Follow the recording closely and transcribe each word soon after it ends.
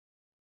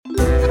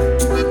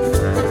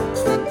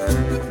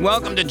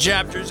Welcome to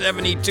Chapter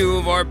 72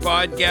 of our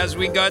podcast.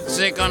 We got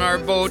sick on our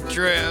boat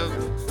trip.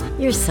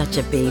 You're such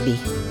a baby.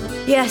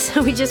 Yes,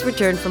 we just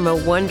returned from a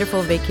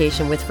wonderful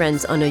vacation with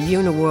friends on a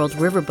Uniworld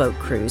Riverboat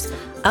cruise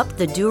up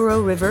the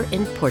Douro River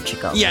in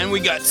Portugal. Yeah, and we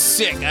got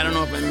sick. I don't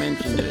know if I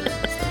mentioned it.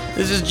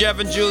 This is Jeff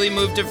and Julie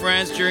moved to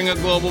France during a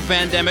global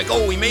pandemic.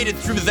 Oh, we made it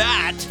through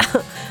that.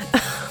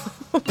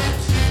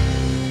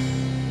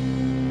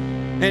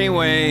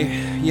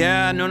 Anyway,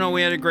 yeah, no,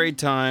 we had a great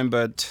time,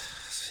 but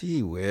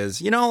gee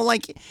whiz. You know,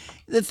 like,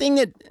 the thing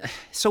that...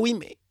 So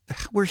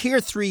we're here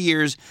 3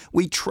 years.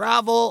 We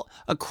travel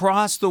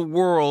across the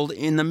world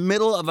in the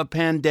middle of a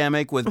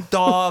pandemic with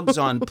dogs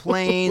on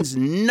planes,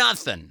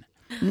 nothing.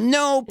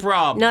 No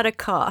problem. Not a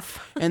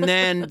cough. And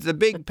then the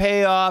big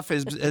payoff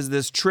is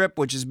this trip,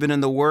 which has been in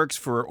the works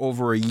for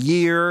over a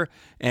year.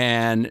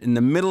 And in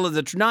the middle of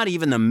the trip, not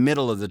even the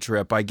middle of the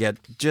trip, I get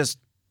just,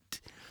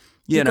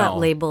 you know. Got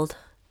labeled.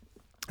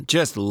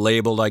 Just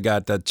labeled. I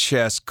got the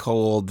chest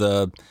cold,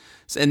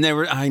 and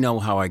I know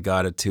how I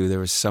got it too. There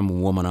was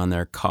some woman on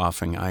there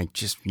coughing. I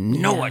just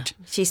know it.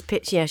 She's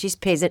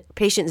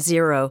patient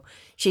zero.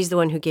 She's the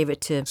one who gave it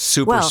to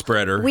super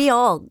spreader. We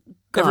all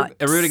got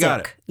everybody sick. got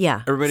it.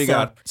 Yeah, everybody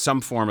got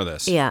some form of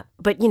this. Yeah,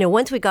 but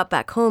once we got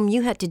back home,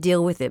 you had to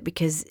deal with it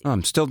because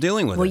I'm still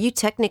dealing with it. Well, you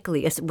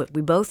technically,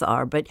 we both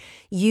are, but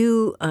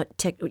you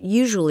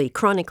usually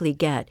chronically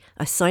get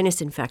a sinus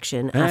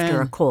infection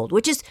after a cold,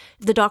 which is,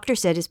 the doctor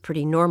said, is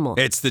pretty normal.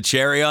 It's the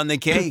cherry on the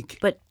cake.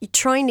 But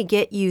trying to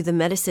get you the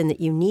medicine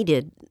that you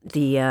needed,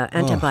 the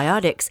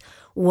antibiotics,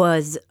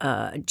 was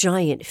a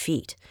giant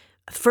feat.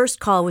 First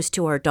call was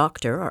to our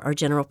doctor, our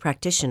general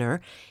practitioner.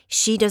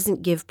 She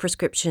doesn't give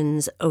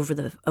prescriptions over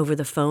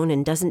the phone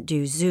and doesn't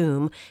do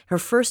Zoom. Her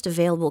first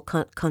available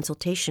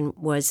consultation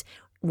was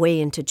way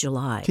into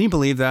July. Can you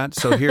believe that?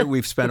 So here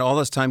we've spent all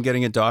this time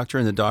getting a doctor,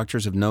 and the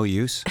doctor's of no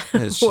use?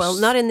 Well,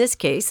 not in this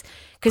case,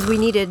 because we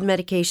needed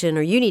medication,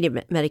 or you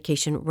needed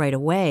medication right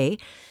away.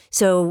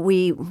 So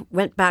we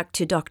went back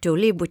to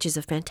Doctolib, which is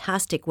a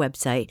fantastic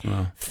website,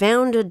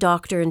 found a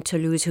doctor in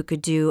Toulouse who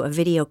could do a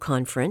video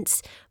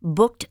conference,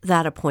 booked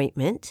that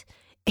appointment,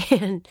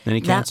 and he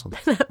canceled.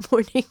 That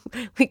morning,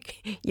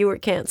 you were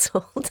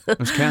canceled. I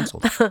was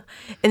canceled.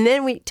 And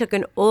then we took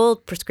an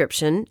old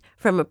prescription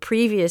from a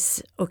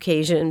previous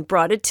occasion,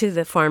 brought it to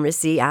the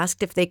pharmacy,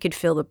 asked if they could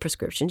fill the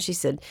prescription. She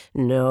said,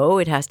 no,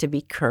 it has to be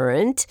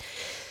current.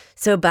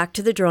 So back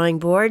to the drawing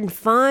board, and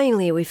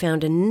finally we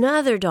found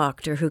another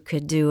doctor who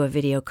could do a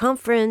video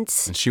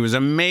conference. And she was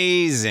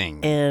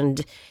amazing.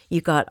 And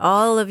you got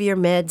all of your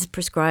meds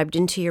prescribed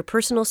into your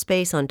personal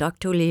space on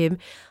Doctolib.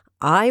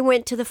 I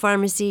went to the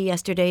pharmacy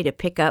yesterday to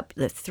pick up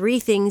the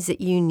 3 things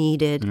that you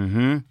needed.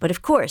 Mm-hmm. But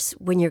of course,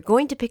 when you're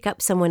going to pick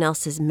up someone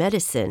else's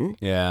medicine,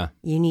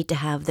 you need to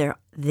have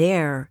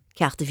their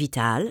carte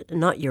vitale,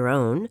 not your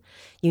own.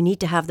 You need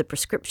to have the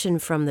prescription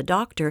from the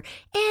doctor,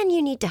 and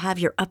you need to have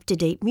your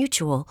up-to-date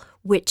mutual,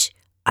 which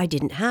I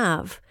didn't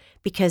have,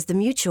 because the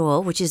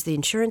mutual, which is the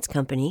insurance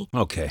company...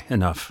 Okay,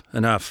 enough.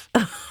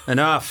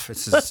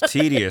 This is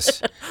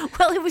tedious.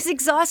 Well, it was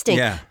exhausting.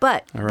 Yeah.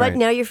 But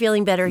now you're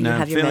feeling better. You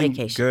have your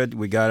medication. Good.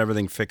 We got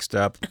everything fixed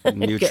up.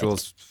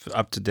 Mutuals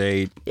up to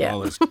date. Yeah.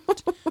 All this.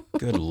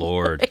 Good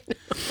Lord.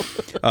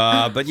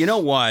 But you know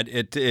what?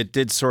 It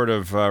did sort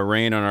of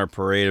rain on our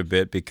parade a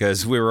bit,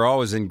 because we were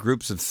always in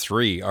groups of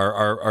 3.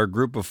 Our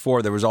group of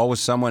 4, there was always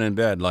someone in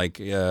bed.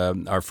 Like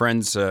our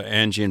friends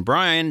Angie and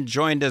Brian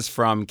joined us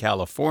from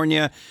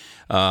California.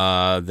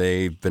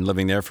 They've been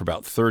living there for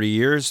about 30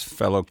 years,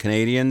 fellow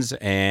Canadians,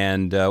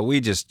 and we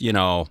just,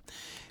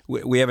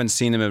 we haven't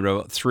seen them in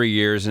about 3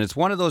 years, and it's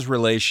one of those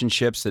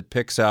relationships that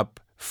picks up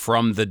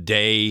from the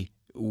day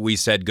we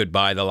said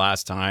goodbye the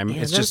last time.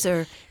 Yeah,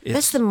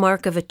 that's the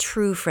mark of a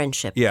true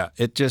friendship. Yeah,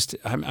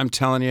 I'm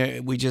telling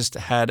you, we just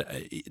had,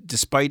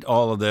 despite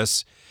all of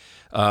this,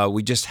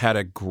 we just had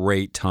a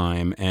great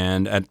time,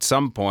 and at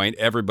some point,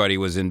 everybody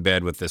was in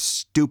bed with this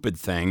stupid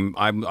thing.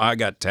 I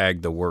got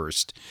tagged the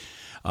worst.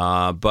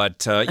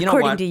 But you know what?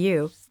 According to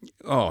you.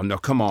 Oh, no,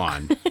 come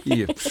on.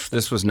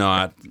 This was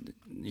not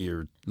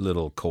your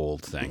little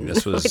cold thing.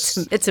 This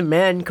was... it's a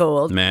man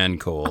cold. Man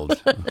cold.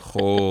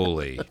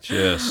 Holy,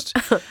 just...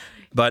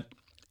 But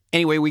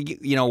anyway,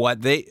 you know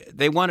what?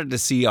 They wanted to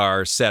see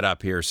our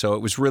setup here, so it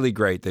was really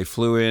great. They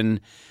flew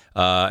in,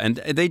 and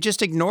they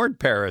just ignored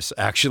Paris,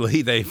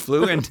 actually. They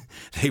flew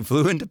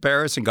into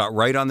Paris and got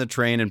right on the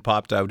train and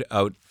popped out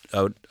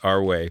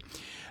our way.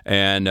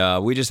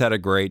 And we just had a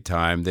great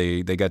time.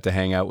 They got to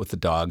hang out with the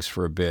dogs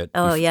for a bit.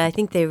 Oh, yeah. I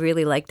think they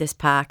really liked this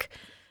pack.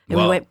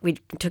 And we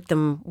took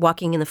them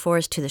walking in the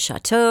forest to the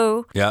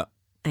chateau. Yeah.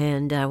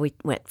 And we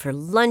went for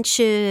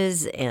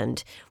lunches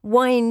and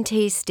wine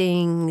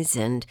tastings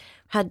and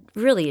had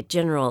really a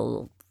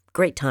general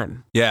great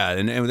time. Yeah,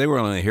 and they were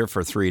only here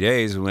for 3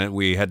 days.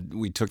 We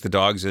took the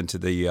dogs into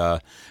the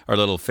our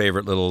little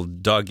favorite little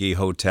doggy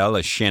hotel,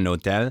 a chien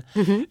hotel,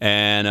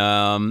 and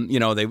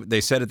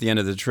they said at the end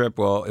of the trip,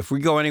 well, if we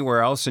go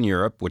anywhere else in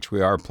Europe, which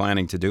we are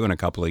planning to do in a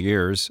couple of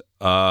years,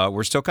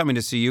 we're still coming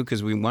to see you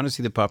because we want to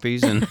see the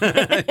puppies, and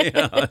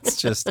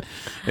it's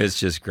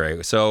just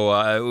great.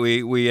 So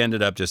we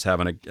ended up just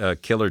having a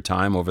killer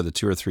time over the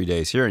 2 or 3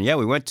 days here, and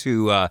we went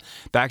to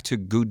back to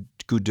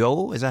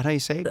Goudot. Is that how you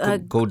say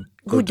it?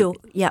 Goudot,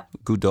 yeah.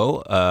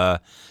 Goudot,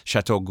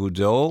 Chateau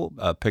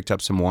Goudot, picked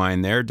up some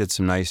wine there, did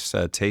some nice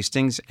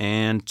tastings,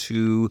 and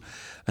to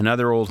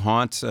another old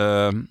haunt,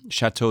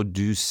 Chateau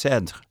du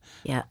Cèdre.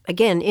 Yeah,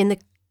 again, in the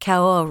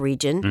Cahors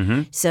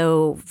region,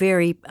 so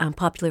very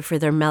popular for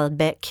their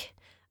Malbec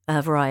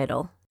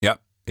varietal.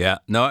 Yep, yeah.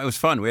 No, it was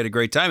fun. We had a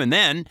great time. And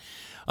then,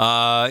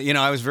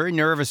 I was very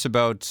nervous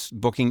about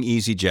booking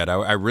EasyJet.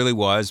 I really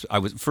was. I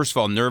was, first of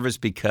all, nervous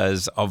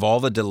because of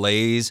all the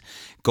delays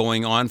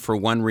going on for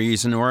one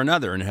reason or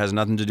another. And it has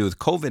nothing to do with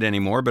COVID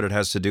anymore, but it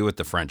has to do with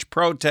the French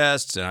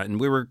protests. And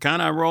we were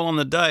kind of rolling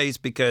the dice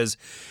because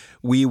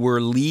we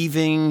were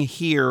leaving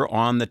here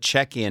on the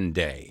check-in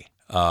day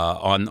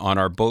on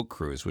our boat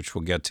cruise, which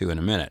we'll get to in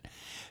a minute.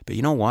 But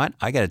you know what?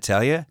 I got to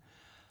tell you,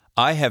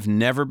 I have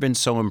never been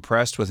so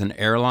impressed with an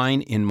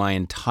airline in my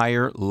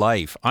entire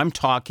life. I'm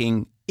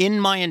talking in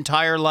my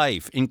entire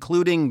life,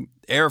 including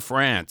Air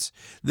France.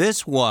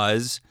 This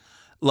was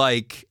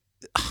like,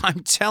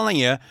 I'm telling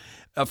you,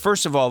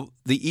 first of all,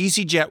 the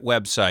EasyJet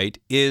website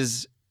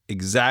is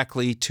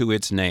exactly to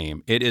its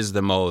name. It is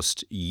the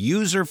most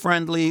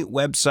user-friendly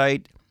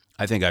website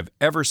I think I've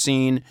ever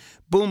seen.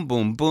 Boom,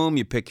 boom, boom.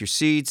 You pick your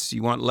seats.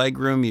 You want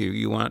legroom.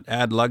 You want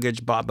add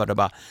luggage. Blah, blah, blah,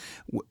 blah.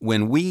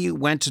 When we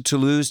went to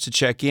Toulouse to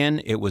check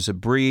in, it was a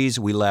breeze.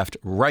 We left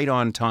right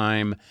on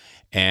time,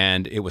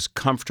 and it was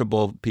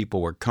comfortable.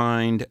 People were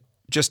kind.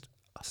 Just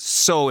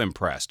so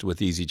impressed with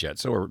EasyJet.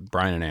 So were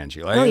Brian and Angie.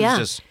 It was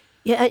just...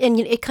 Yeah, and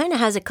it kind of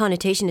has a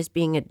connotation as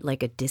being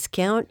like a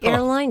discount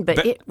airline,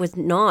 but it was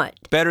not.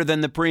 Better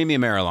than the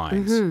premium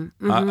airlines.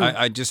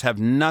 I just have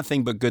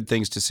nothing but good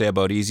things to say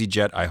about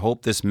EasyJet. I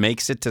hope this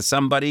makes it to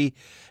somebody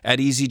at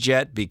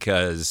EasyJet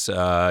because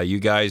you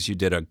guys, you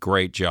did a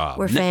great job.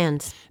 We're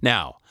fans.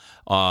 Now,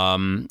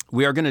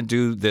 we are going to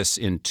do this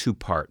in 2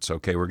 parts,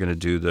 okay? We're going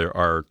to do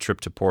our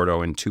trip to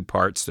Porto in 2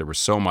 parts. There was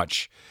so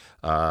much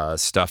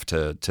stuff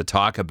to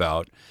talk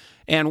about.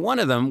 And one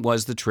of them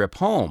was the trip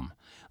home.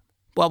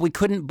 Well, we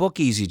couldn't book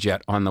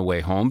EasyJet on the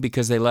way home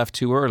because they left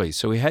too early,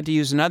 so we had to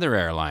use another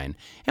airline.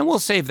 And we'll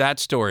save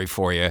that story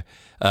for you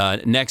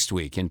next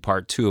week in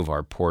part 2 of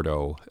our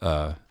Porto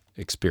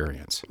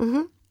experience.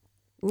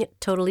 Yeah,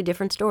 totally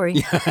different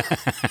story.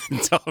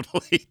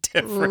 Totally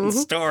different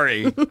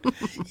story.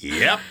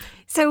 Yep.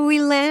 So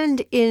we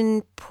land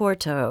in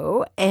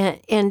Porto, and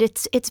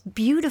it's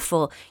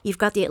beautiful. You've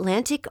got the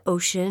Atlantic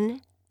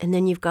Ocean, and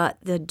then you've got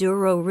the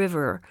Douro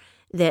River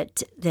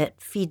that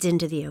feeds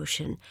into the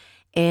ocean.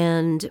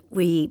 And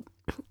we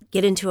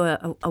get into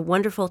a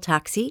wonderful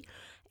taxi,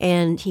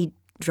 and he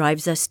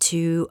drives us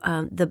to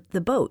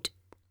the boat.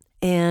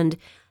 And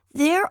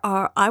there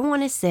are, I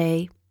want to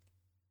say,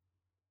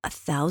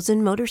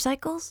 1,000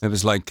 motorcycles. It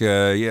was like,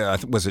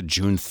 was it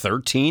June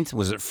 13th?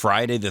 Was it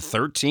Friday the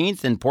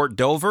 13th in Port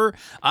Dover?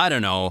 I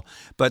don't know,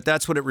 but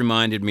that's what it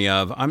reminded me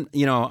of.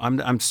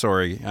 I'm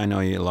sorry. I know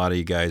a lot of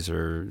you guys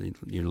you're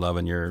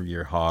loving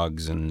your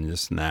hogs and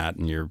this and that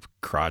and your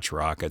crotch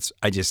rockets.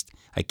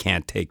 I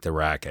can't take the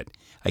racket.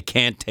 I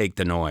can't take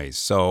the noise.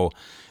 So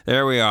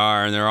there we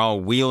are, and they're all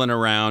wheeling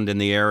around in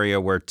the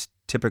area where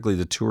typically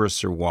the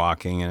tourists are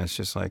walking, and it's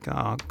just like,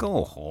 oh,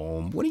 go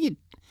home. What are you...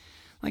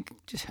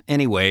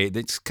 Anyway,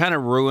 it's kind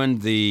of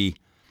ruined the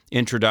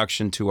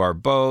introduction to our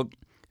boat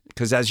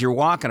because as you're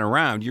walking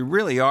around, you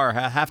really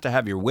have to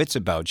have your wits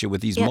about you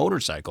with these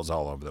motorcycles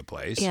all over the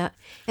place. Yeah,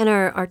 and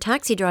our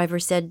taxi driver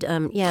said,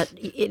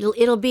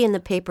 it'll be in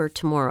the paper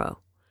tomorrow.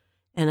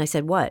 And I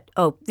said, what?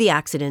 Oh, the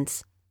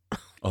accidents.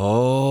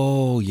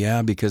 Oh,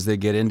 yeah, because they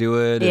get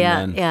into it.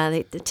 And then...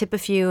 they tip a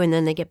few and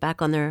then they get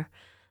back on their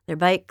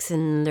bikes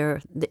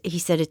and he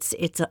said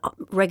it's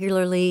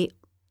regularly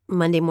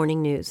Monday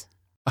morning news.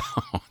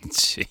 Oh,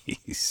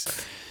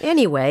 jeez.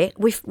 Anyway,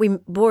 we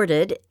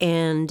boarded,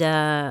 and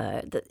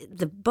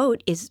the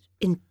boat is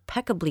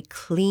impeccably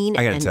clean.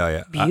 I got to tell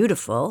you,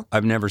 beautiful.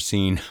 I've never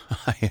seen.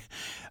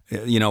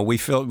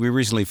 We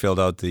recently filled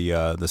out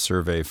the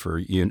survey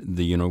for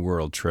the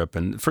Uniworld trip,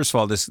 and first of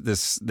all, this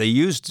they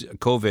used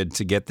COVID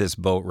to get this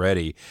boat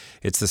ready.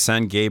 It's the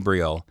San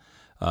Gabriel.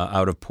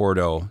 Out of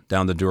Porto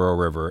down the Douro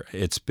River.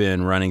 It's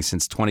been running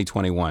since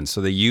 2021,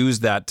 so they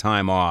used that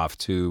time off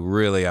to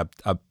really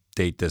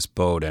update this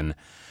boat, and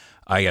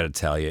I got to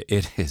tell you,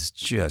 it is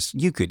just,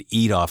 you could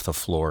eat off the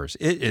floors.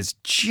 It is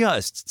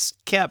just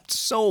kept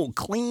so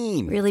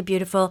clean. Really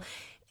beautiful.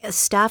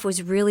 Staff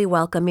was really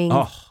welcoming,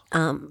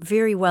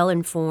 very well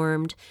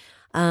informed.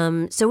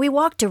 So we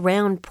walked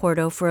around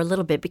Porto for a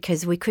little bit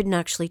because we couldn't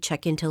actually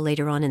check in till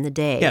later on in the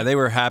day. Yeah, they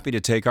were happy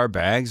to take our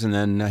bags and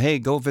then, hey,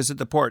 go visit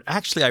the port.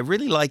 Actually, I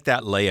really like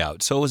that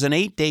layout. So it was an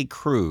 8-day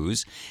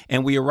cruise,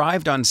 and we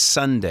arrived on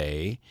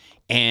Sunday.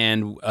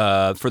 And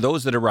for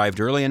those that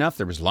arrived early enough,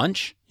 there was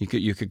lunch.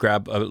 You could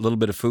grab a little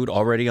bit of food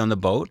already on the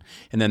boat,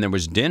 and then there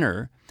was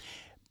dinner.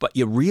 But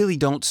you really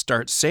don't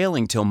start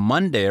sailing till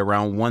Monday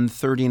around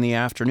 1:30 in the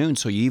afternoon.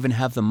 So you even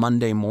have the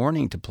Monday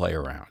morning to play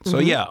around. So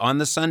yeah, on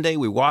the Sunday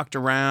we walked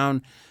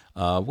around.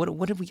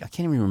 What did we? I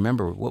can't even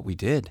remember what we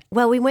did.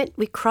 Well,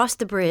 we crossed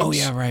the bridge. Oh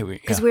yeah, right.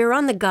 Because we were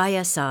on the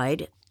Gaia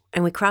side,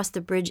 and we crossed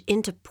the bridge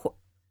into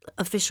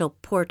official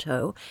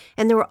Porto,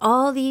 and there were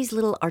all these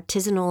little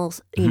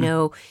artisanal,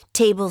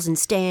 tables and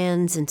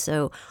stands, and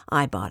so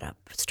I bought a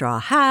straw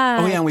hat.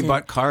 Oh yeah, and we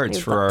bought cards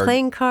for our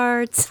playing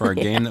cards for our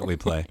game that we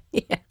play.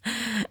 Yeah,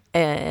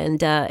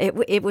 and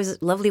it was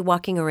lovely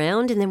walking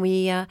around, and then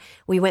we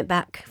went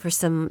back for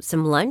some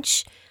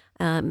lunch.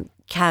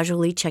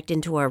 Casually checked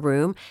into our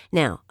room.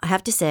 Now I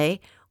have to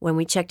say, when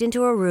we checked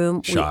into our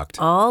room, shocked.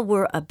 We all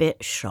were a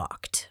bit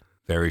shocked.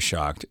 Very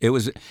shocked. It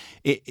was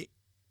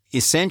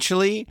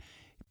essentially.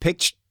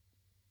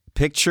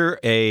 Picture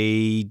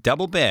a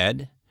double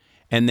bed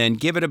and then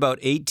give it about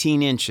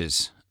 18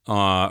 inches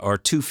or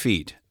 2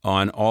 feet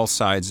on all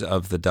sides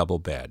of the double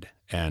bed.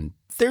 And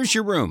there's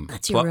your room.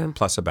 That's your room.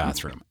 Plus a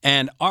bathroom.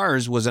 And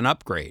ours was an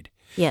upgrade.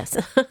 Yes.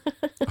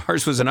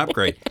 Ours was an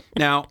upgrade.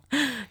 Now,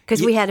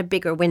 because we had a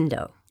bigger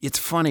window. It's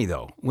funny,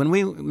 though.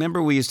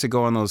 Remember we used to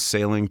go on those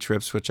sailing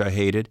trips, which I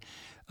hated,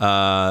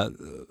 to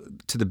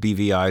the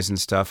BVIs and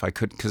stuff. I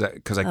couldn't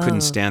because I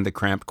couldn't stand the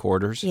cramped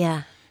quarters.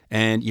 Yeah.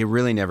 And you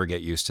really never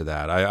get used to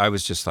that. I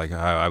was just like,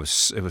 it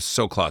was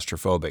so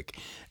claustrophobic.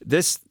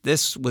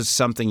 This was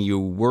something you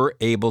were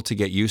able to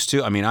get used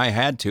to. I mean, I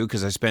had to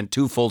because I spent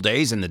 2 full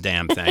days in the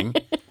damn thing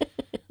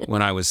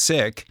when I was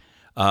sick.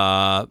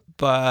 But,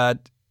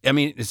 I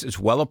mean, it's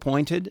well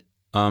appointed.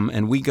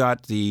 And we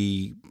got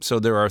so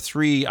there are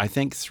 3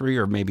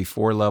 or maybe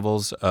 4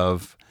 levels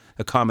of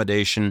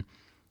accommodation.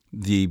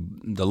 The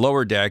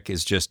lower deck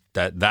is just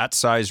that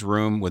size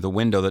room with a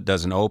window that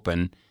doesn't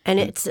open. And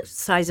it's the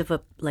size of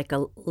a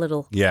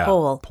little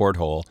hole.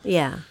 Porthole.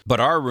 Yeah. But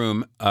our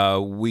room,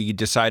 we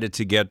decided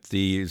to get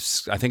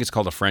I think it's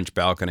called a French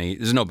balcony.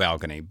 There's no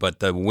balcony, but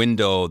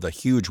the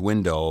huge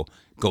window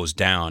goes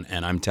down.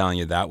 And I'm telling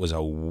you, that was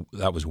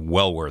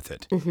well worth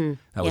it. Mm-hmm.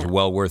 That was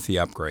well worth the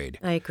upgrade.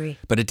 I agree.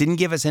 But it didn't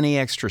give us any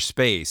extra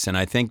space. And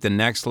I think the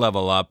next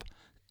level up,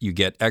 you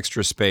get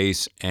extra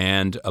space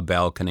and a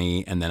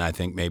balcony, and then I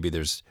think maybe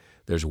there's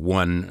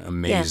one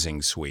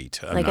amazing suite.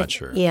 I'm not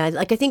sure. Yeah,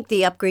 I think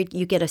the upgrade,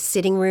 you get a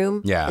sitting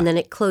room, yeah, and then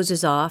it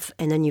closes off,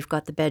 and then you've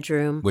got the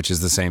bedroom, which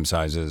is the same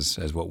size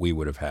as what we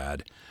would have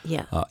had.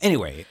 Yeah.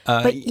 Anyway,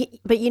 but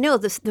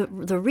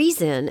the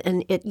reason,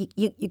 and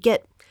you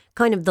get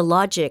kind of the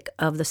logic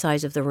of the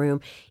size of the room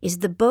is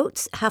the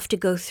boats have to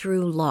go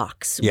through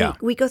locks. Yeah.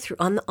 We go through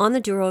on the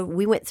Douro.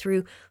 We went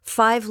through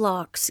 5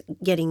 locks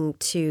getting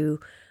to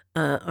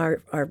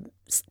our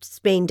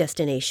Spain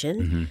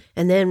destination,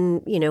 and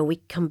then we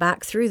come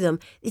back through them.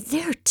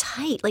 They're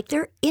tight, like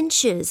they're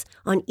inches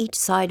on each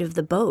side of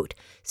the boat,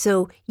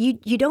 so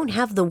you don't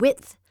have the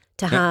width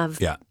to have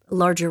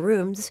larger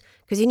rooms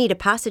because you need a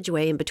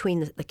passageway in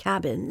between the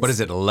cabins. What is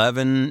it?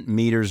 11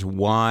 meters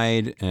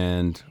wide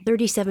and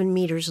 37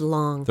 meters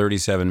long.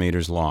 37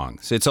 meters long.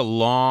 So it's a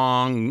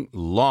long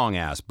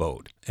ass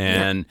boat,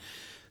 and. Yeah.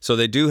 So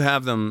they do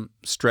have them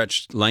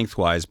stretched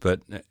lengthwise,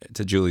 but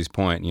to Julie's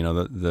point,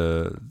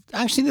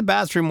 actually the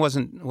bathroom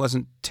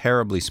wasn't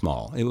terribly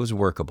small. It was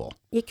workable.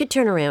 You could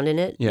turn around in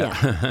it. Yeah.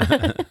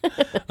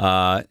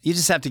 You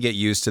just have to get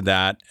used to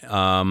that.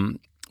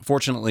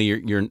 Fortunately,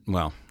 you're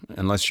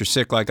unless you're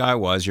sick like I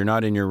was, you're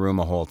not in your room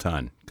a whole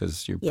ton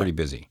because you're pretty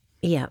busy.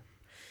 Yeah.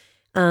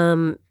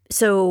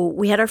 So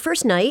we had our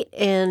first night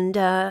and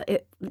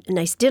a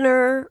nice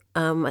dinner.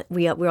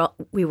 We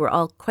were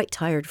all quite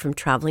tired from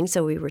traveling,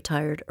 so we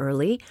retired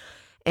early,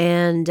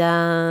 and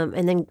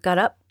then got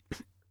up.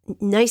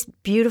 Nice,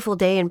 beautiful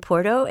day in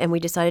Porto, and we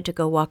decided to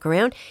go walk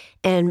around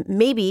and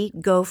maybe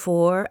go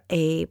for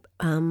a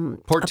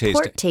port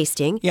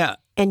tasting. Yeah,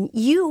 and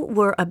you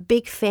were a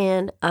big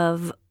fan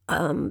of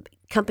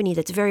company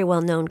that's very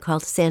well known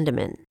called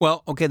Sandeman.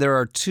 Well, okay, there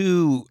are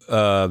 2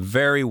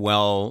 very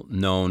well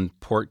known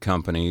port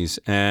companies,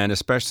 and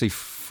especially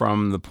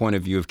from the point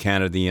of view of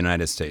Canada, the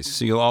United States.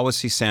 So you'll always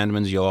see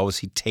Sandemans, you'll always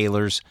see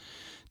Taylor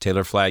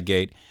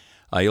Fladgate.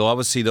 You'll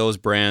always see those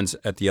brands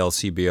at the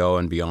LCBO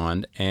and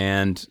beyond.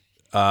 And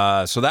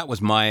so that was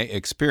my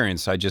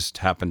experience. I just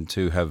happened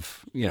to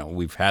have,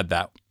 we've had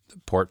that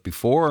port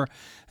before.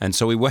 And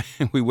so we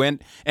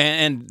went,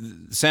 and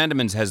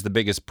Sandemans has the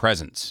biggest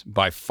presence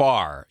by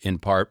far in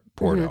Porto.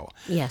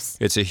 Mm-hmm. Yes.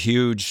 It's a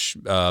huge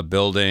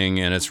building,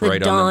 and it's right on.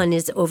 The Dawn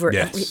is over.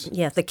 Yes.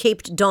 Yeah, the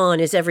Caped Dawn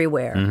is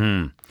everywhere.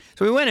 Mm-hmm.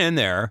 So we went in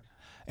there.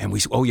 And we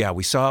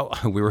saw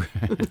we were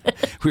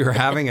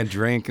having a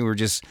drink, and we were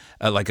just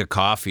like a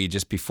coffee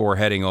just before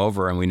heading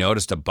over, and we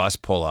noticed a bus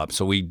pull up.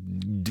 So we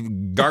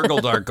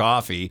gargled our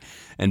coffee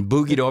and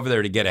boogied over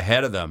there to get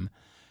ahead of them.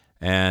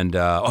 And,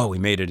 we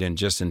made it in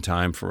just in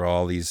time for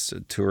all these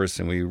tourists.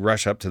 And we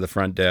rush up to the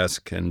front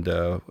desk and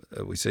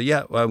we say,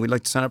 we'd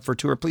like to sign up for a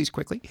tour, please,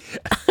 quickly.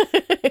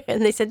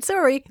 And they said,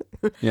 sorry.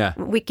 Yeah.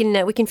 We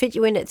can fit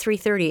you in at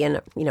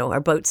 3:30, and,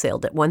 our boat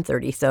sailed at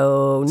 1:30,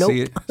 so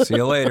nope. See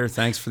you later.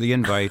 Thanks for the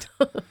invite.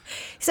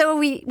 So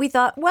we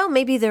thought, well,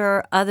 maybe there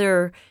are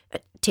other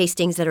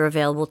tastings that are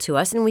available to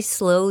us, and we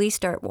slowly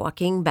start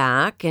walking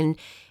back and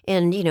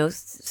went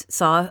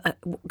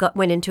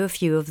into a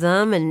few of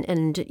them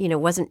and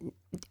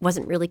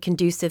wasn't really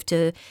conducive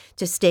to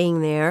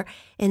staying there.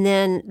 And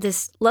then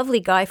this lovely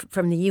guy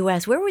from the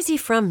U.S., where was he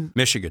from?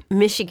 Michigan,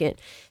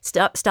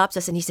 stops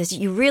us and he says,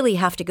 you really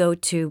have to go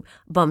to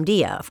Bom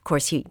Dia. Of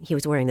course, he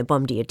was wearing the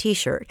Bom Dia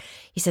T-shirt.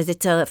 He says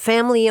it's a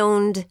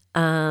family-owned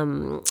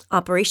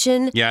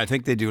operation. Yeah, I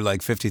think they do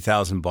like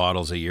 50,000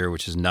 bottles a year,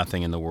 which is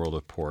nothing in the world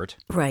of port.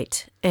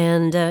 Right.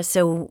 And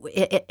so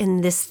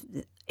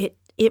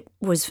it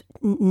was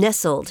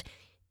nestled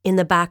in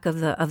the back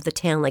of the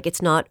town, like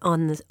it's not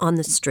on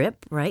the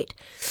strip, right?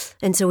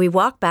 And so we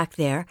walk back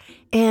there,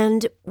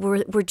 and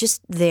we're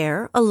just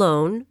there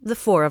alone, the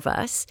four of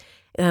us.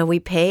 We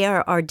pay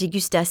our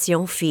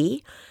degustation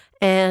fee,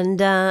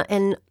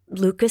 and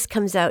Lucas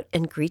comes out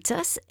and greets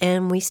us,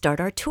 and we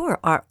start our tour,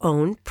 our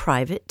own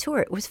private tour.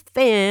 It was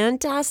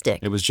fantastic.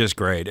 It was just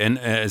great. And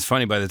it's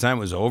funny, by the time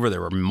it was over,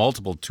 there were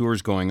multiple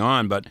tours going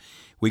on, but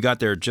we got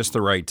there at just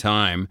the right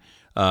time.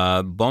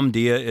 Bom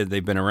Dia,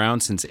 they've been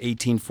around since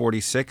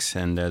 1846,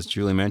 and as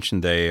Julie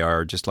mentioned, they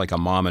are just like a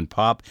mom and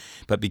pop.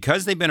 But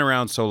because they've been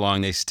around so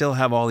long, they still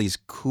have all these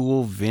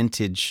cool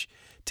vintage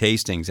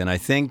tastings. And I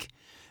think,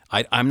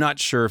 I'm not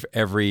sure if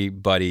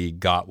everybody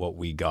got what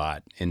we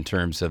got in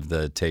terms of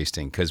the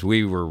tasting, because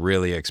we were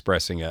really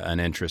expressing an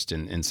interest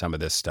in some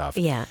of this stuff.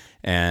 Yeah.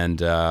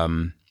 And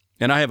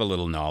I have a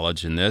little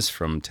knowledge in this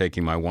from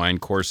taking my wine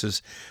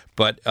courses.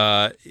 But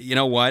you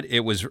know what?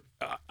 It was,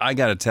 I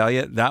got to tell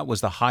you, that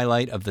was the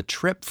highlight of the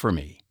trip for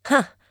me.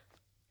 Huh.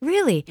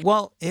 Really?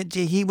 Well,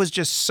 he was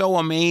just so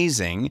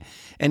amazing,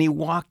 and he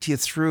walked you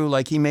through,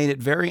 like he made it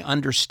very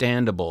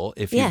understandable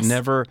if you've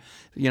never,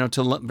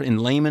 in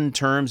layman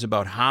terms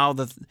about how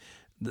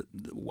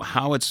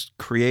how it's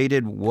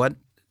created, what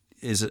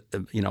is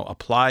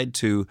applied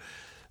to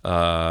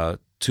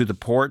the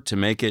port to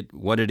make it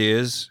what it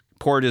is.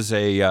 Port is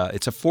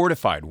it's a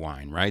fortified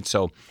wine, right?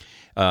 So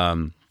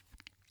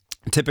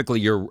typically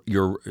your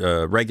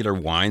regular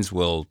wines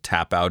will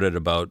tap out at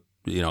about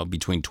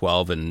between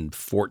 12 and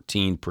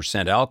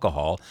 14%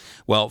 alcohol.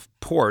 Well,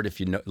 port, if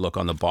you look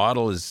on the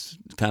bottle, is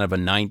kind of a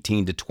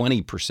 19 to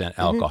 20%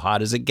 alcohol. How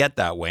does it get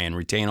that way and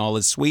retain all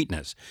its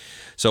sweetness?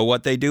 So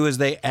what they do is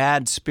they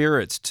add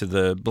spirits to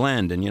the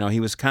blend. And, he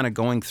was kind of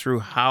going through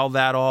how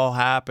that all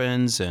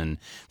happens and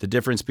the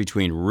difference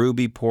between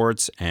ruby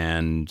ports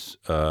and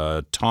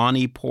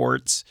tawny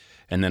ports.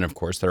 And then, of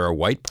course, there are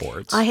white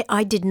ports.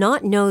 I did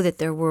not know that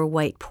there were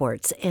white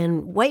ports.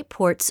 And white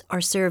ports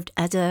are served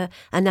as an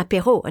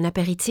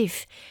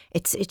apéritif.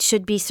 It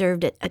should be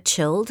served at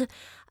chilled.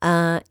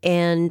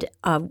 And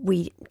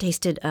we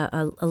tasted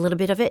a little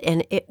bit of it,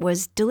 and it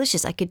was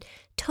delicious. I could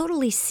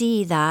totally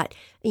see that,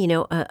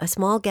 a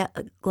small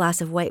glass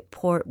of white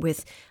port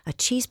with a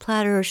cheese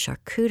platter,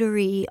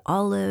 charcuterie,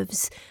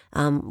 olives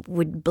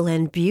would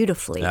blend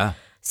beautifully. Yeah.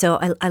 So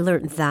I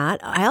learned that.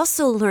 I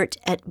also learned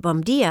at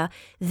Bom Dia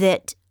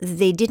that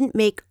they didn't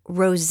make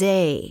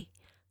rosé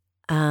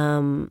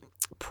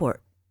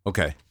port.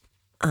 Okay.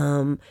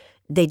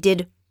 They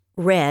did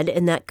red,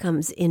 and that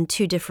comes in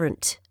two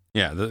different.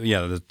 Yeah,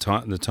 the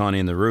tawny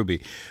and the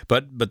ruby,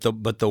 but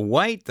the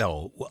white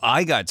though,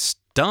 I got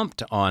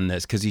stumped on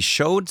this because he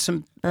showed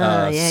some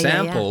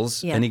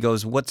samples, and he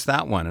goes, "What's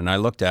that one?" And I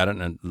looked at it,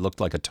 and it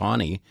looked like a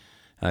tawny.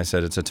 And I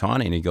said, "It's a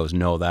tawny." And he goes,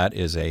 "No, that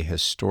is a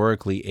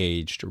historically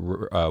aged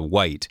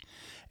white,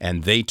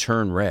 and they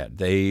turn red.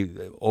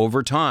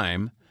 Over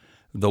time,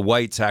 the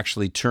whites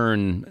actually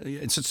turn.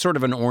 It's sort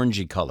of an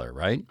orangey color,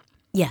 right?"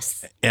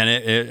 Yes. And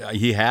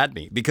he had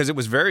me because it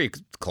was very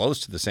close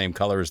to the same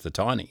color as the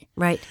tawny.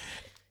 Right.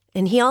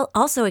 And he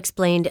also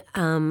explained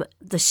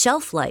the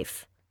shelf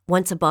life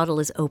once a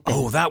bottle is open.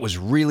 Oh, that was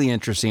really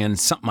interesting and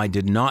something I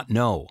did not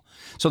know.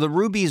 So the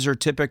rubies are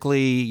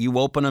typically, you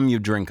open them, you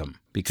drink them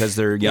because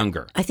they're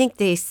younger. I think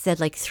they said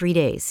like 3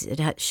 days.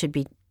 It should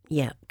be,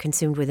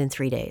 consumed within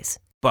 3 days.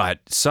 But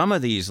some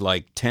of these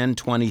like 10,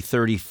 20,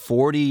 30,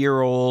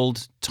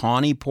 40-year-old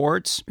tawny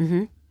ports,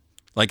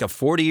 like a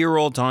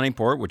 40-year-old tawny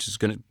port,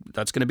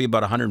 that's going to be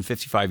about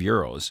 155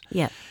 euros.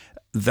 Yeah.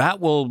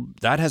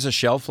 That has a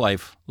shelf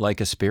life like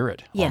a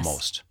spirit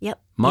almost. Yep.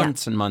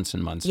 Months and months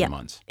and months and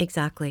months.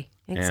 Exactly.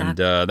 And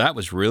that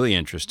was really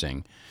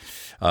interesting.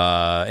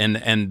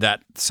 And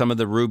that some of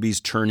the rubies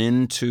turn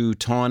into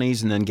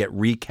tawnies and then get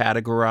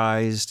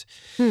recategorized.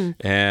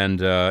 And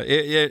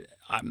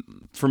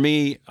for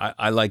me,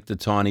 I like the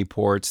tawny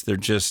ports.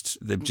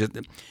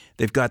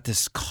 They've got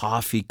this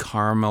coffee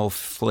caramel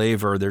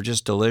flavor. They're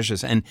just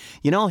delicious. And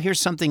here's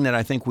something that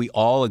I think we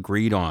all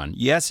agreed on.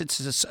 Yes,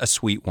 it's a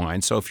sweet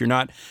wine. So if you're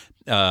not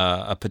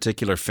a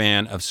particular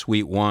fan of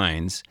sweet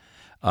wines,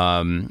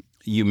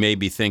 you may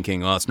be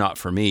thinking, "Oh, it's not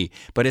for me,"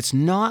 but it's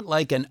not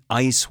like an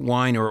ice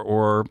wine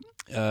or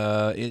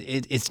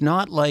it's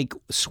not like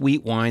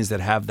sweet wines that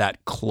have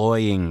that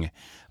cloying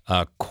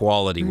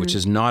quality, which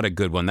is not a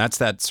good one. That's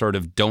that sort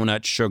of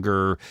donut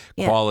sugar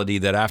quality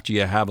that after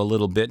you have a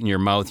little bit in your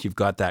mouth, you've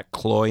got that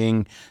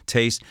cloying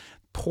taste.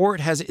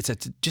 Port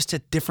just a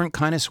different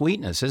kind of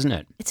sweetness, isn't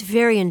it? It's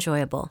very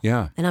enjoyable.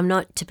 Yeah. And I'm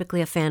not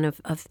typically a fan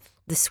of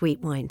the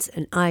sweet wines,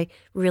 and I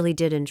really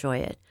did enjoy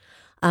it.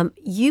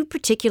 You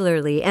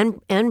particularly,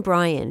 and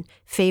Brian,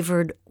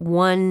 favored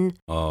one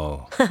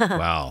Oh,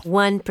 wow.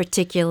 one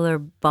particular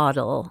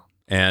bottle.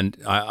 And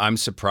I'm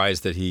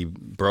surprised that he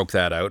broke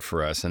that out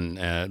for us.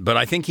 But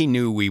I think he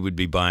knew we would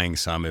be buying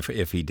some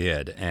if he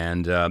did.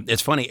 And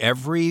it's funny,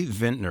 every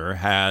vintner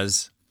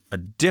has a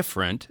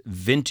different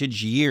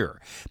vintage year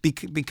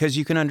because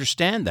you can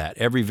understand that.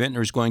 Every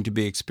vintner is going to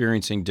be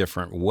experiencing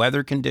different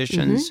weather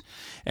conditions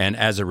and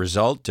as a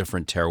result,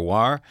 different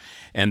terroir.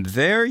 And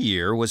their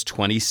year was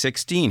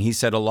 2016. He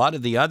said a lot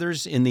of the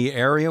others in the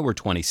area were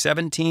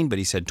 2017, but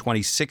he said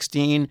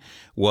 2016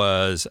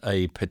 was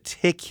a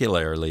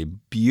particularly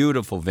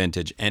beautiful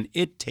vintage and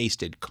it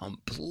tasted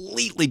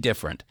completely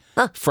different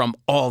from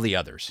all the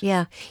others.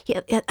 Yeah.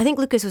 I think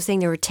Lucas was saying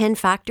there were 10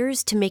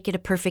 factors to make it a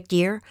perfect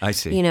year. I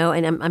see. You know,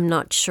 and I'm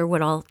not sure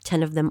what all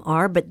 10 of them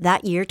are, but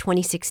that year,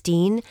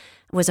 2016,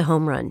 was a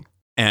home run.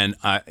 And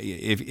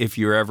if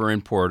you're ever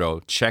in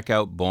Porto, check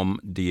out Bom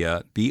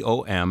Dia,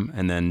 B-O-M,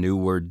 and then new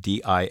word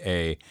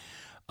D-I-A.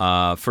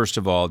 First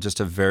of all, just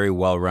a very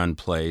well-run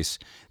place.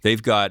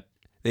 They've got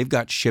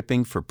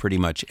shipping for pretty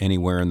much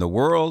anywhere in the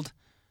world.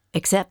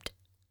 Except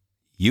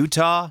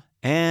Utah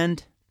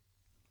and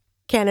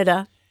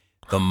Canada.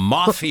 The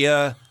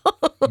mafia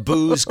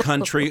booze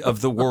country of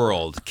the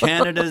world.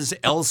 Canada's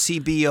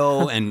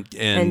LCBO and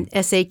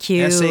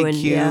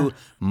SAQ. and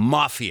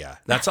mafia.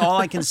 That's all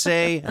I can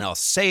say, and I'll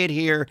say it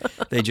here.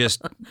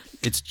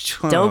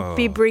 Don't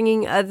be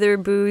bringing other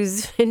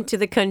booze into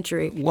the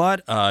country.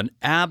 What an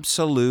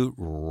absolute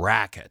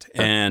racket.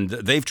 And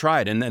they've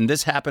tried. And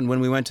this happened when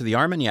we went to the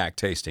Armagnac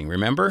tasting,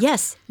 remember?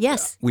 Yes.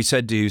 We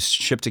said, do you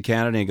ship to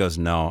Canada? And he goes,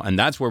 no. And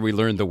that's where we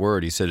learned the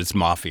word. He said, it's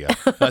mafia.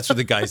 That's what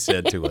the guy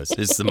said to us.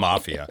 It's the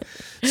mafia.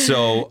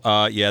 So,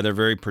 they're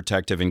very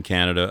protective in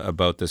Canada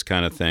about this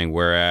kind of thing.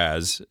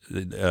 Whereas,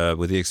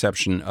 with the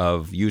exception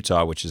of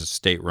Utah, which is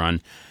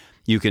state-run,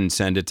 you can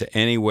send it to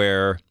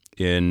anywhere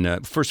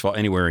first of all,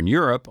 anywhere in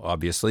Europe,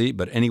 obviously,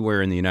 but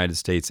anywhere in the United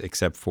States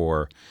except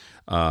for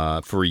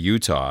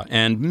Utah.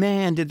 And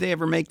man, did they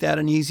ever make that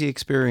an easy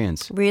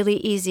experience. Really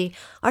easy.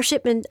 Our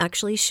shipment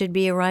actually should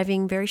be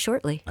arriving very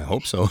shortly. I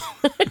hope so.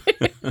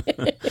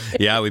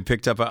 Yeah, I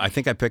picked up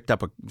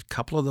a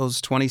couple of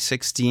those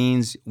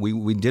 2016s.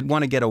 We did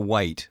want to get a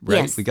white, right?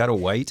 Yes. We got a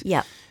white.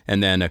 Yeah.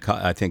 And then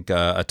I think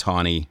a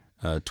tawny,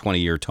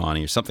 20-year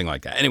tawny or something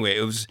like that. Anyway,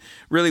 it was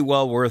really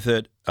well worth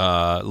it.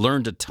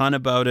 Learned a ton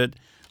about it.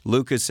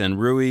 Lucas and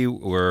Rui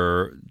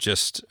were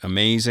just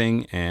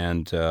amazing,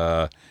 and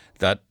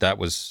that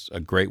was a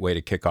great way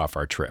to kick off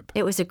our trip.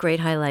 It was a great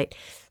highlight.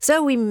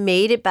 So we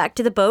made it back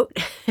to the boat,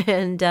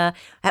 and at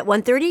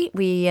 1:30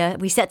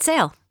 we set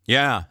sail.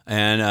 Yeah,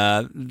 and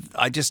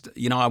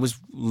I was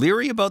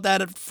leery about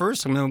that at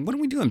first. I mean, what are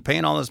we doing,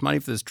 paying all this money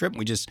for this trip?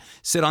 We just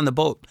sit on the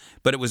boat.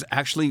 But it was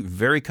actually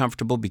very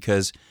comfortable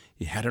because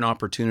you had an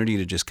opportunity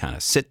to just kind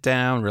of sit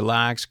down,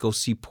 relax, go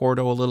see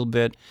Porto a little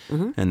bit,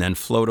 and then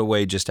float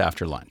away just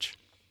after lunch.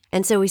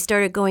 And so we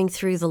started going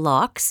through the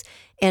locks,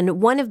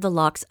 and one of the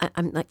locks,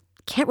 I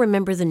can't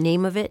remember the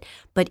name of it,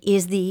 but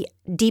is the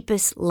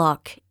deepest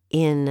lock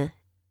in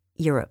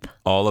Europe.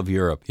 All of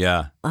Europe,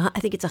 yeah. I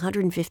think it's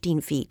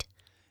 115 feet.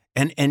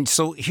 And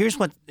so here's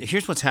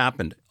what's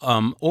happened.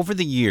 Over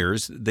the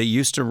years, they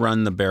used to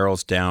run the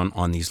barrels down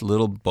on these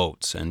little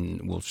boats,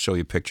 and we'll show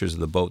you pictures of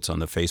the boats on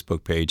the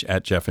Facebook page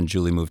at Jeff and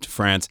Julie Moved to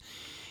France.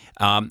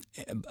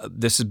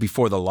 This is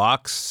before the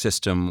locks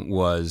system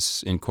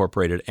was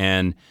incorporated,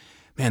 and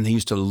man, they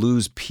used to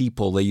lose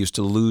people. They used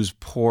to lose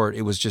port.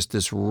 It was just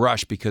this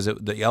rush because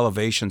the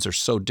elevations are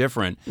so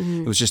different.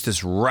 It was just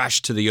this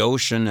rush to the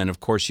ocean, and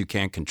of course, you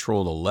can't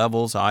control the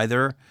levels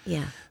either.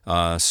 Yeah.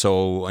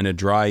 So in a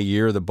dry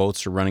year, the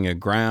boats are running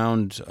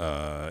aground.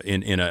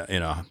 In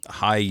a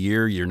high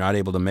year, you're not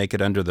able to make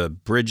it under the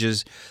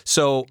bridges.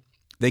 So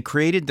they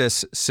created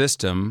this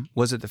system.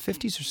 Was it the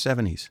 50s or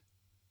 70s?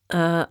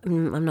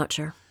 I'm not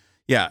sure.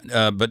 Yeah,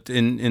 but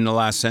in the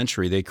last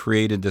century, they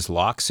created this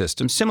lock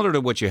system, similar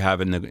to what you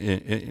have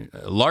in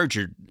a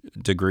larger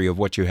degree of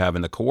what you have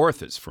in the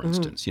Kawarthas, for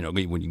instance. You know,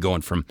 when you're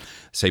going from,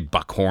 say,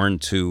 Buckhorn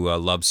to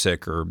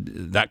Lovesick or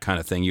that kind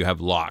of thing, you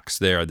have locks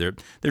there. They're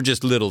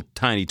just little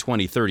tiny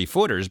 20, 30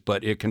 footers,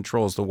 but it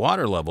controls the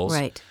water levels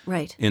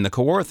right. in the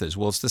Kawarthas.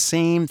 Well, it's the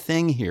same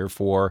thing here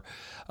for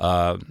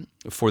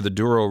the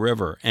Douro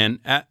River. And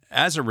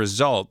as a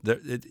result,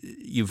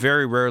 you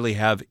very rarely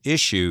have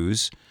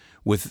issues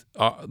with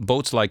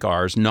boats like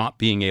ours not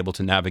being able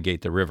to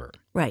navigate the river.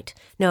 Right.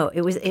 No, it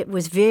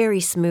was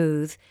very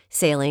smooth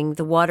sailing.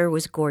 The water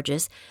was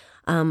gorgeous.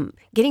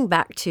 Getting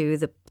back to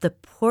the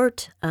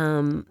port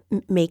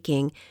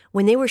making,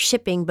 when they were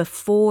shipping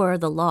before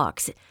the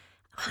locks,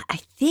 I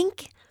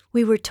think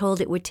we were told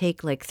it would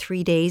take like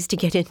 3 days to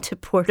get into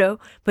Porto,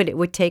 but it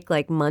would take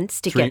like months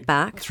to get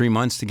back. 3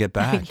 months to get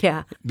back.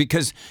 Yeah.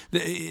 Because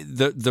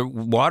the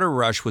water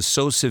rush was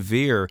so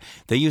severe,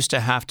 they used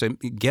to have to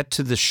get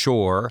to the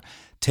shore,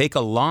 take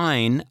a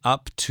line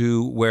up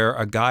to where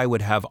a guy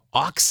would have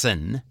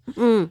oxen,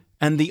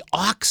 and the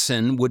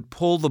oxen would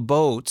pull the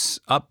boats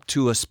up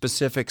to a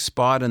specific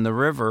spot in the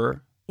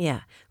river.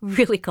 Yeah,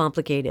 really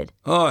complicated.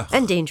 Oh,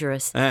 and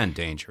dangerous. And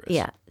dangerous.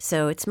 Yeah,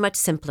 so it's much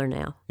simpler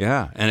now.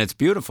 Yeah, and it's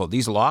beautiful.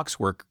 These locks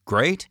work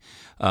great,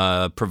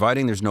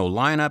 providing there's no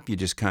lineup.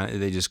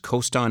 They just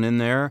coast on in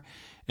there,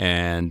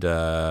 and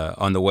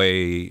on the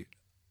way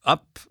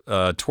up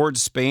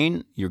towards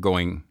Spain, you're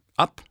going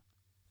up,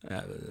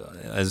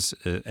 as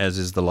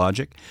is the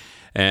logic.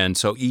 And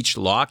so each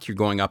lock, you're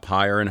going up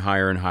higher and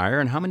higher and higher.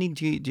 And how many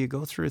do you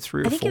go through?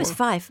 3 or 4? I think it was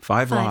 5.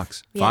 5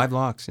 locks. Yeah. 5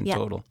 locks in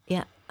total.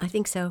 Yeah, I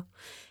think so.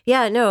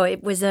 Yeah, no,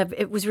 it was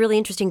really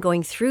interesting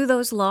going through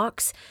those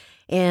locks,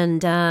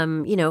 and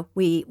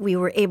we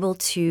were able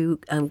to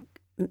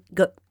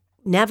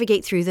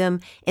navigate through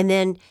them, and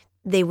then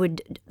the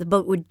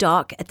boat would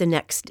dock at the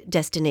next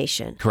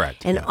destination.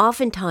 Correct. And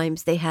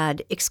oftentimes they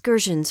had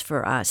excursions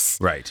for us.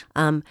 Right.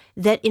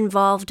 That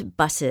involved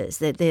buses.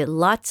 They had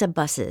lots of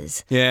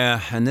buses.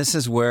 Yeah, and this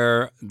is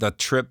where the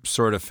trip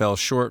sort of fell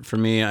short for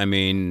me. I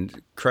mean,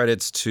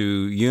 credits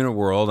to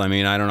Uniworld. I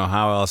mean, I don't know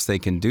how else they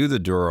can do the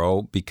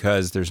Douro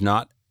because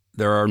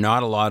there are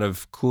not a lot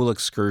of cool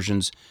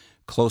excursions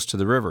close to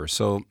the river.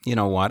 So, you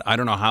know what? I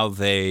don't know how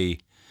they...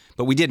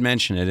 But we did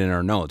mention it in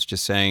our notes,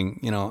 just saying,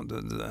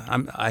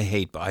 I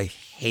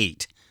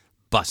hate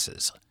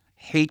buses.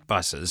 Hate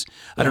buses.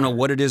 I don't know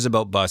what it is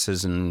about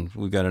buses, and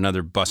we've got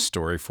another bus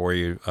story for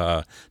you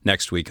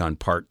next week on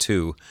part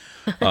 2.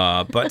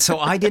 But so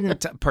I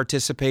didn't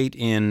participate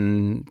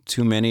in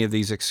too many of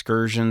these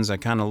excursions. I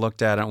kind of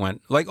looked at it and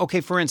went, like,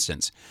 okay, for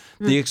instance,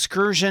 the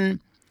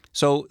excursion...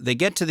 So they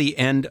get to the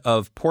end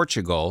of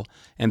Portugal,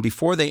 and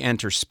before they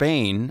enter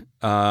Spain,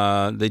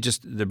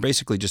 they're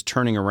basically just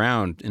turning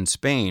around in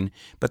Spain,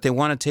 but they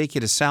want to take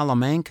you to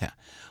Salamanca.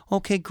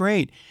 Okay,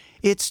 great.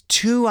 It's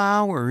 2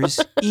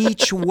 hours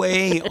each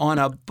way on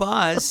a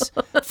bus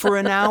for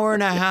an hour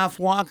and a half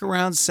walk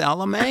around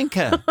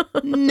Salamanca.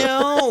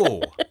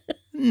 No,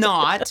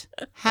 not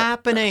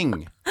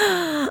happening.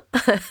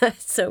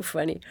 That's so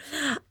funny.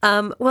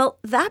 Well,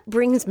 that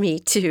brings me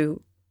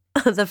to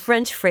the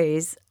French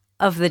phrase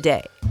of the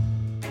day.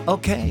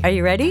 Okay. Are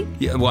you ready?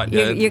 Yeah. What?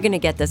 You're going to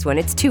get this one.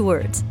 It's 2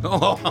 words.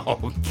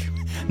 Oh,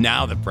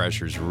 now the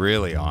pressure's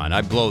really on.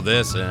 I blow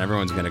this and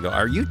everyone's going to go,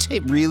 are you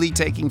really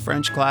taking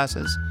French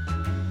classes?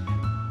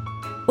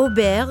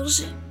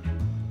 Auberge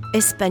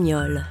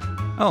espagnole.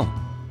 Oh,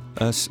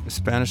 a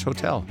Spanish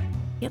hotel.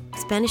 Yep,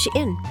 Spanish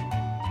inn.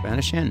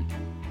 Spanish inn.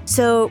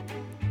 So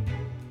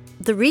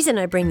the reason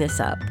I bring this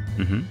up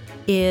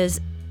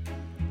is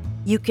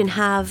you can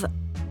have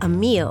a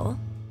meal,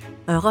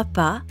 un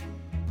repas,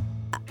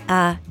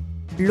 à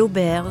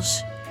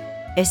l'auberge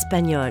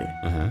espagnole.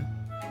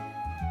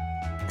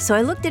 So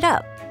I looked it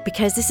up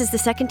because this is the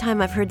second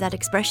time I've heard that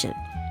expression.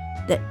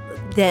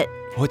 That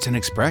Oh, it's an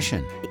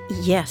expression.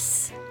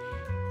 Yes,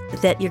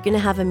 that you're going to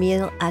have a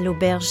meal à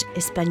l'auberge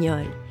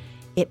espagnole.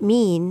 It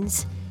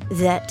means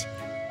that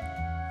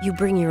you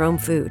bring your own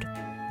food.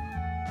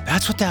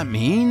 That's what that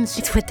means?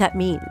 It's what that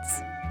means.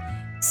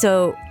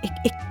 So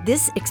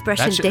this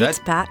expression dates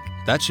back.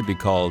 That should be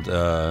called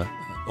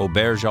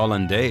auberge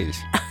hollandaise.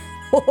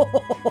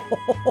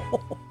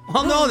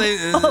 Well,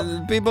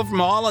 no, people from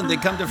Holland, they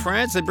come to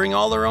France, they bring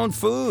all their own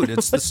food.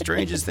 It's the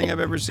strangest thing I've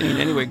ever seen.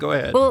 Anyway, go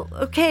ahead. Well,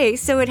 okay,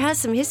 so it has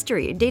some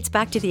history. It dates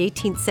back to the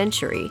 18th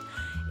century.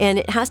 And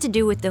it has to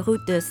do with the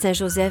route de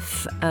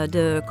Saint-Joseph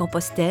de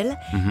Compostelle.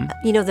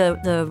 You know,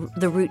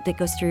 the route that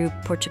goes through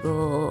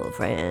Portugal,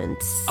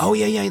 France. Oh,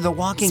 yeah, the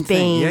walking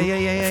Spain,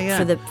 thing. Yeah.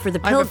 For the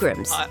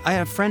pilgrims. I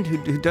have a friend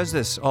who does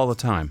this all the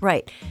time.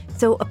 Right.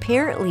 So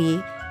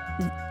apparently,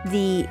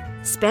 the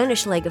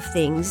Spanish leg of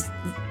things,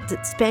 the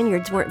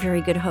Spaniards weren't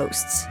very good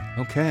hosts.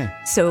 Okay.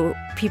 So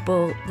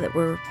people that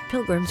were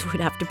pilgrims would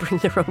have to bring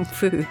their own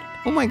food.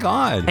 Oh, my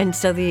God. And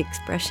so the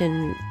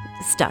expression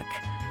stuck.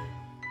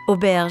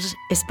 Auberge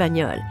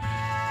espagnole.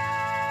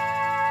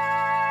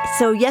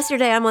 So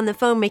yesterday I'm on the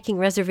phone making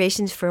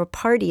reservations for a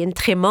party in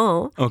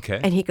Tremont. Okay.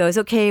 And he goes,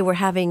 okay, we're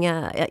having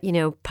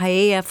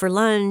paella for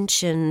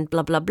lunch and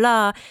blah, blah,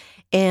 blah.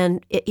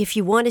 And if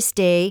you want to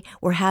stay,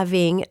 we're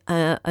having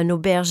an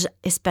auberge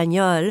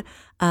espagnole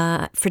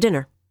for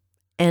dinner.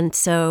 And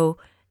so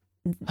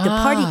the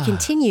party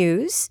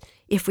continues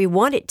if we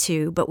want it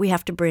to, but we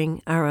have to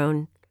bring our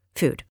own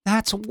food.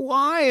 That's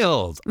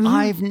wild.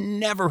 I've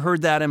never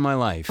heard that in my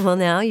life. Well,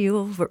 now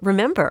you'll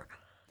remember.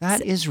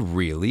 That is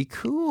really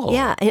cool.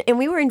 Yeah, and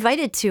we were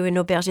invited to an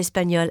auberge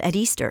espagnole at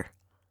Easter.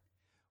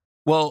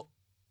 Well,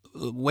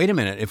 wait a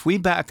minute. If we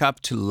back up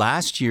to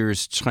last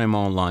year's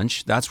Tremont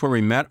lunch, that's where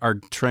we met our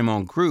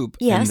Tremont group.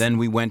 Yes. And then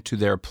we went to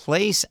their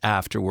place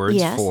afterwards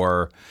Yes.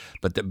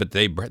 but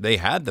they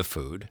had the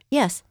food.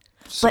 Yes.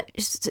 But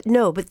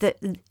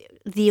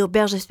the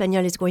Auberge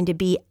Espagnole is going to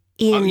be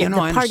in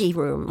the party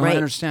room, right? I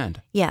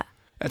understand. Yeah.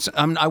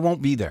 I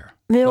won't be there.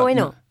 No,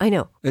 I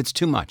know. It's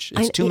too much.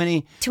 It's too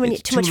many. Too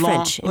much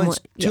long. French. Well, it's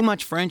too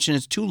much French and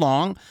it's too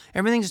long.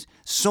 Everything's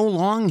so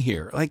long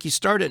here. Like you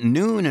start at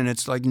noon and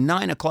it's like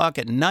 9:00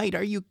 at night.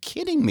 Are you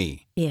kidding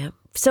me? Yeah.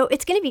 So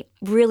it's going to be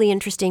really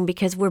interesting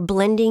because we're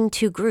blending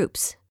two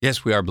groups.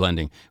 Yes, we are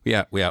blending.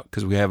 Yeah,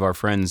 because we have our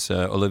friends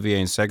Olivier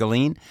and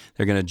Segaline.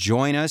 They're going to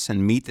join us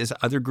and meet this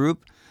other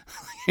group.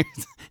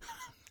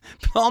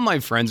 All my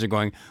friends are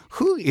going,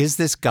 who is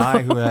this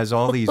guy who has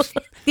all these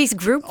these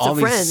groups of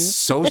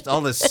friends?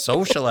 All this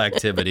social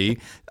activity.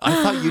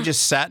 I thought you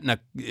just sat in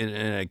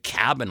a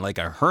cabin like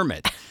a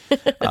hermit.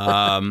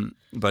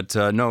 But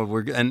no,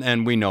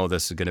 we know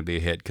this is going to be a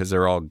hit because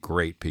they're all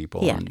great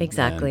people. Yeah,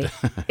 exactly.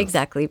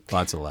 Exactly.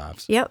 Lots of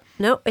laughs. Yep.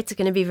 No, it's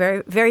going to be a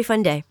very, very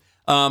fun day.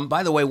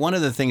 By the way, one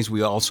of the things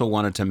we also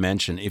wanted to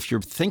mention, if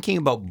you're thinking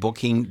about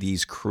booking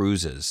these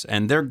cruises,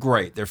 and they're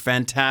great, they're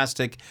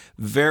fantastic,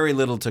 very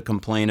little to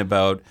complain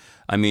about.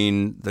 I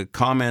mean, the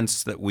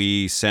comments that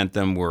we sent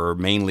them were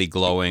mainly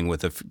glowing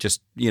with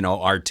just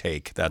our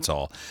take, that's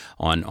all,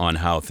 on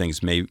how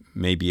things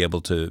may be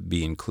able to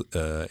be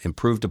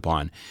improved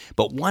upon.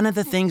 But one of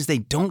the things they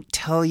don't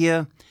tell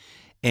you,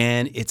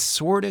 and it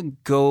sort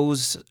of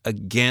goes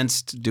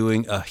against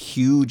doing a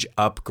huge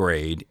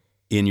upgrade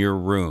in your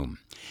room.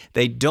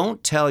 They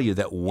don't tell you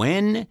that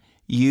when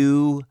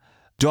you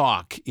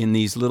dock in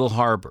these little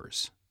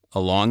harbors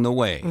along the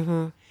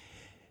way,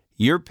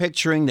 you're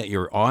picturing that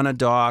you're on a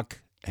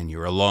dock and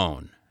you're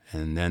alone.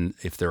 And then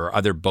if there are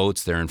other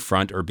boats, they're in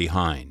front or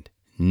behind.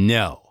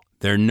 No,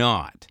 they're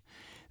not.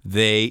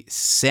 They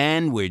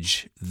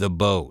sandwich the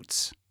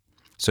boats.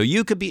 So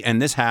you could be, and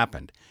this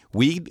happened.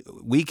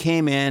 We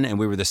came in and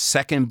we were the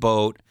second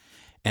boat.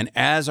 And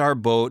as our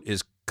boat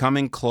is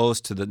coming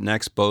close to the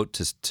next boat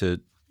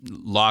to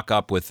lock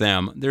up with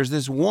them, there's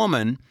this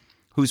woman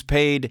who's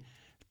paid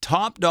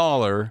top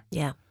dollar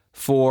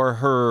for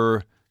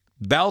her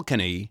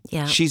balcony.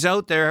 Yeah. She's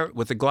out there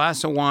with a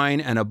glass of wine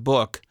and a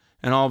book,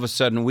 and all of a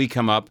sudden we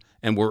come up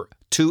and we're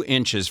 2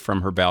 inches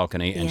from her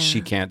balcony and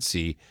she can't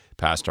see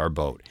past our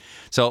boat.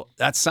 So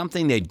that's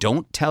something they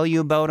don't tell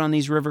you about on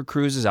these river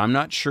cruises. I'm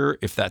not sure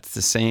if that's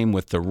the same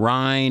with the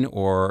Rhine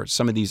or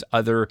some of these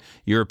other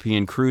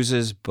European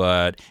cruises,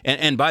 but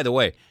and by the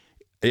way,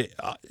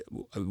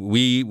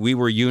 we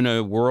were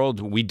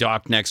Uniworld. We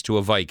docked next to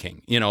a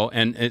Viking,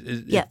 and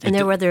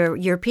there were other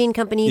European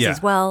companies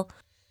as well.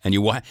 And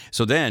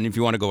so then, if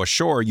you want to go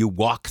ashore, you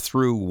walk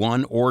through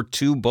 1 or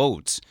 2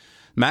 boats.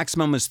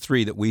 Maximum is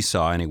 3 that we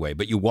saw anyway.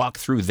 But you walk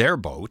through their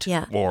boat,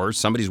 or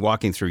somebody's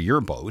walking through your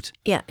boat.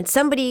 Yeah, and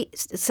somebody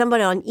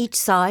on each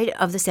side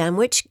of the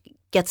sandwich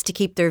gets to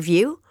keep their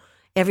view.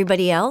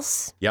 Everybody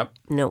else,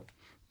 no.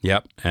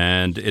 Yep,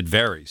 and it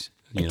varies.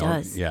 It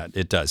does. Yeah,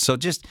 it does. So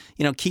just,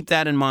 keep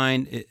that in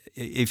mind.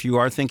 If you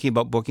are thinking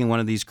about booking one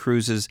of these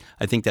cruises,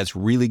 I think that's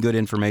really good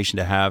information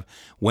to have.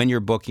 When you're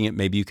booking it,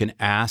 maybe you can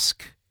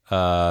ask.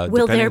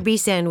 Will there be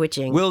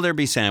sandwiching? Will there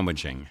be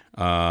sandwiching?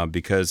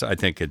 Because I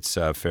think it's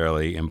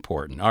fairly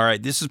important. All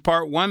right, this is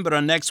part 1, but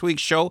on next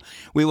week's show,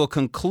 we will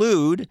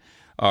conclude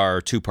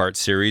our 2-part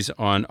series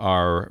on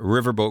our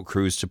riverboat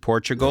cruise to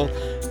Portugal.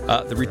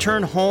 The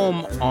return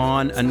home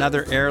on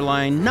another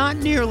airline, not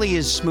nearly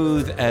as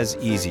smooth as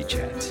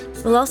EasyJet.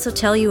 We'll also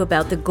tell you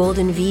about the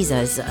golden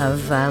visas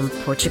of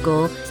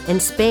Portugal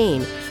and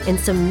Spain and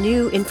some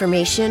new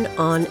information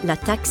on la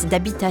taxe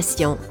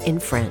d'habitation in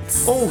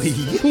France. Oh,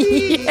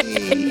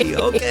 yay!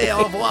 Okay,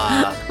 au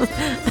revoir.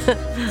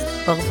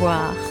 Au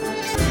revoir.